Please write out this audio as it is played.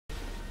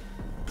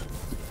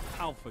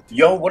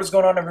Yo, what is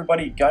going on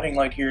everybody? Guiding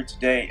Light here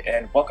today,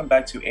 and welcome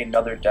back to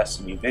another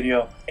Destiny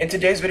video. In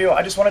today's video,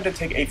 I just wanted to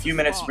take a few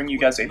minutes to bring you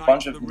guys a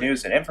bunch of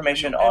news and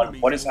information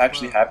on what is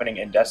actually happening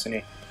in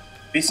Destiny.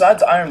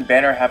 Besides Iron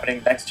Banner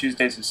happening next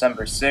Tuesday,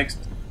 December 6th,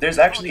 there's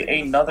actually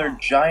another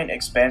giant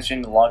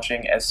expansion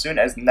launching as soon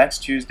as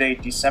next Tuesday,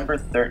 December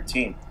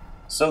 13th.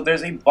 So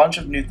there's a bunch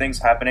of new things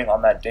happening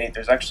on that date.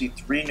 There's actually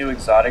 3 new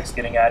exotics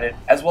getting added,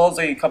 as well as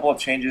a couple of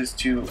changes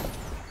to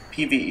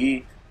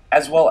PvE,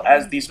 as well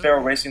as the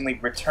Sparrow Racing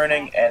League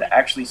returning and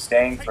actually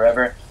staying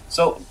forever.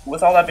 So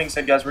with all that being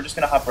said, guys, we're just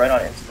going to hop right on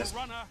into this.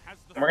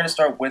 And we're going to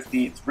start with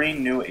the 3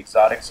 new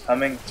exotics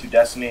coming to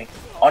Destiny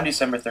on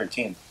December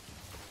 13th.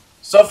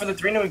 So for the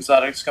 3 new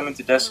exotics coming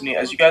to Destiny,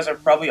 as you guys are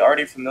probably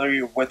already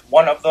familiar with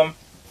one of them,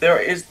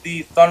 there is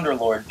the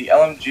Thunderlord, the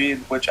LMG,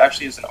 which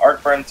actually is an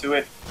arc burn to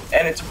it,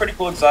 and it's a pretty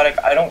cool exotic.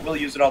 I don't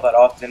really use it all that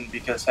often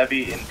because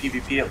heavy in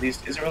PvP at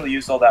least isn't really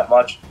used all that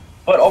much,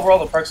 but overall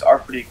the perks are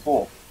pretty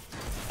cool.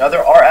 Now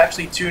there are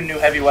actually 2 new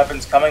heavy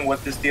weapons coming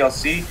with this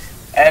DLC,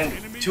 and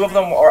 2 of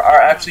them are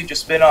actually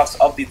just spin-offs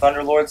of the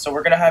Thunderlord, so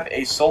we're going to have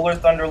a Solar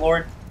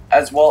Thunderlord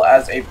as well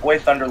as a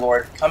Void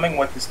Thunderlord coming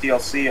with this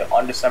DLC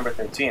on December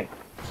 13th.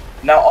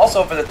 Now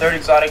also for the 3rd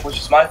exotic, which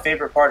is my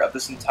favorite part of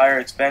this entire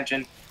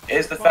expansion,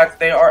 is the fact that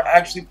they are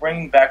actually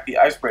bringing back the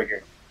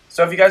ICEBREAKER.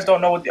 So if you guys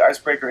don't know what the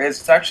ICEBREAKER is,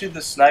 it's actually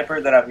the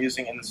sniper that I'm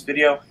using in this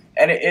video,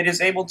 and it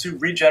is able to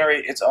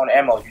regenerate its own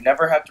ammo. You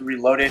never have to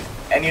reload it,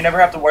 and you never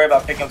have to worry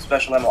about picking up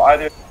special ammo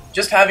either.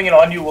 Just having it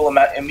on you will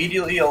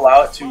immediately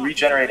allow it to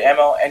regenerate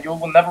ammo, and you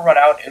will never run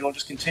out. It will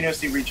just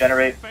continuously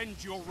regenerate.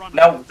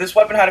 Now, this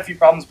weapon had a few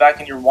problems back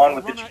in year 1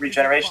 with its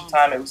regeneration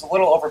time. It was a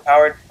little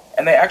overpowered,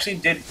 and they actually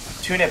did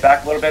tune it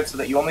back a little bit so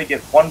that you only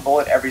get 1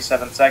 bullet every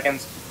 7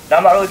 seconds. Now,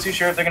 I'm not really too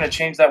sure if they're going to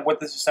change that with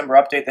this December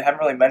update. They haven't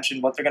really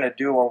mentioned what they're going to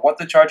do or what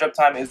the charge up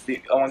time is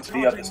going to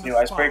be of this new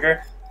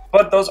ICEBREAKER.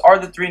 But those are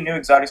the 3 new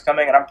exotics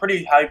coming, and I'm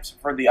pretty hyped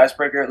for the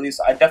ICEBREAKER at least.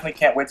 I definitely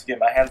can't wait to get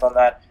my hands on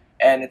that,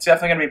 and it's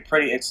definitely going to be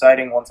pretty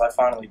exciting once I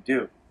finally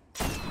do.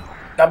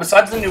 Now,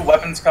 besides the new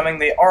weapons coming,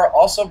 they are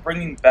also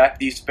bringing back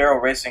the Sparrow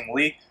Racing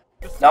League.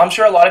 Now, I'm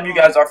sure a lot of you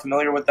guys are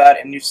familiar with that,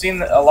 and you've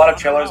seen a lot of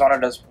trailers on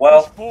it as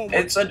well.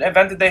 It's an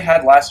event that they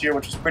had last year,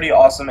 which was pretty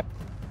awesome.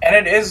 And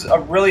it is a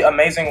really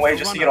amazing way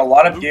just to get a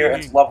lot of gear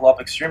and to level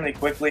up extremely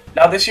quickly.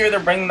 Now this year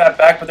they're bringing that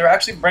back, but they're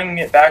actually bringing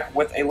it back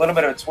with a little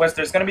bit of a twist.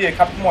 There's going to be a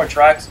couple more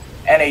tracks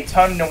and a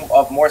ton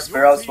of more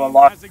Sparrows to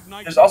unlock.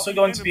 There's also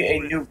going to be a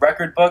new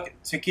record book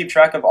to keep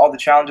track of all the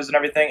challenges and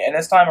everything. And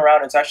this time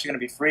around it's actually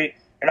going to be free.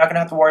 You're not going to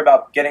have to worry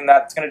about getting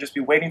that. It's going to just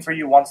be waiting for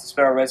you once the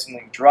Sparrow Racing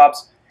League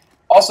drops.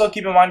 Also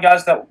keep in mind,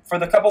 guys, that for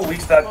the couple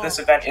weeks that this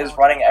event is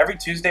running, every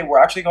Tuesday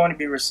we're actually going to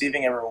be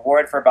receiving a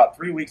reward for about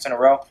 3 weeks in a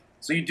row.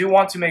 So you do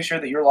want to make sure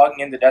that you're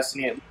logging into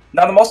Destiny.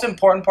 Now the most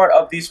important part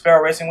of the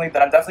Sparrow Racing League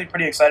that I'm definitely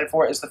pretty excited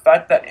for is the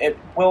fact that it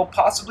will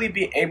possibly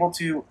be able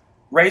to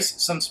race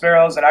some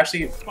Sparrows and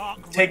actually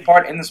take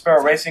part in the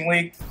Sparrow Racing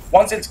League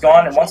once it's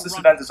gone and once this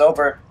event is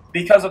over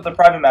because of the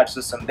private match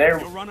system.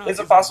 There is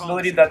a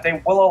possibility that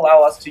they will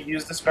allow us to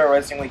use the Sparrow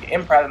Racing League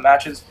in private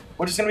matches,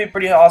 which is going to be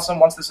pretty awesome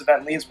once this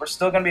event leaves. We're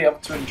still going to be able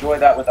to enjoy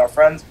that with our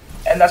friends,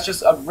 and that's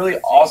just a really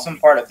awesome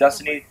part of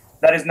Destiny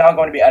that is now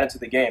going to be added to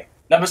the game.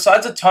 Now,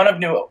 besides a ton of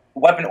new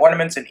weapon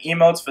ornaments and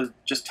emotes for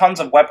just tons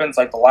of weapons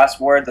like the Last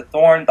Word, the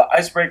Thorn, the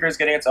ICEBREAKER is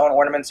getting its own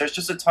ornaments. There's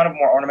just a ton of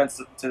more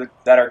ornaments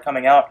that are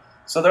coming out.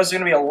 So there's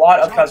going to be a lot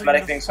of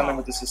cosmetic things coming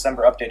with this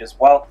December update as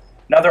well.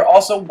 Now, there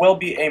also will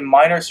be a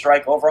minor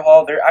strike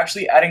overhaul. They're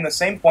actually adding the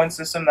same point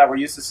system that we're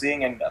used to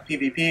seeing in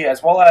PvP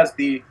as well as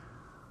the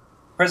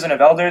Prison of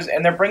Elders,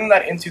 and they're bringing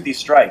that into the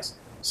strikes.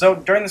 So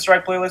during the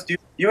strike playlist,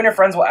 you and your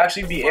friends will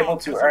actually be able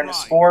to earn a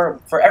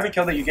score for every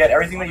kill that you get.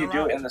 Everything that you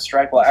do in the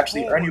strike will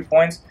actually earn you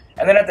points.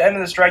 And then at the end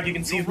of the strike, you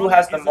can see who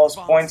has the most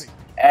points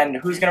and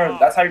who's gonna.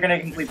 That's how you're gonna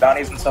complete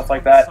bounties and stuff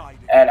like that,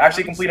 and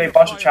actually complete a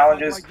bunch of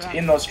challenges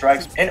in those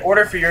strikes in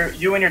order for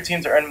you and your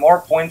team to earn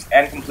more points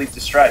and complete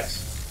the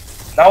strikes.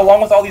 Now,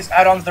 along with all these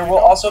add-ons, there will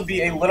also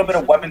be a little bit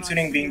of weapon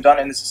tuning being done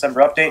in this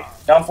December update.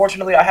 Now,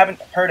 unfortunately, I haven't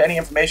heard any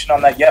information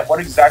on that yet. What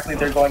exactly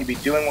they're going to be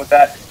doing with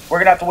that, we're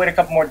going to have to wait a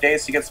couple more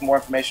days to get some more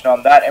information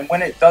on that. And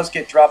when it does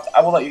get dropped,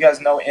 I will let you guys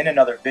know in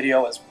another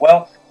video as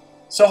well.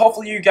 So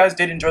hopefully you guys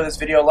did enjoy this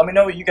video. Let me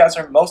know what you guys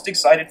are most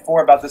excited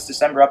for about this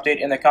December update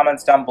in the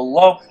comments down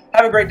below.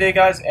 Have a great day,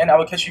 guys, and I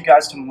will catch you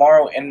guys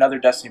tomorrow in another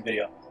Destiny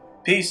video.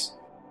 Peace.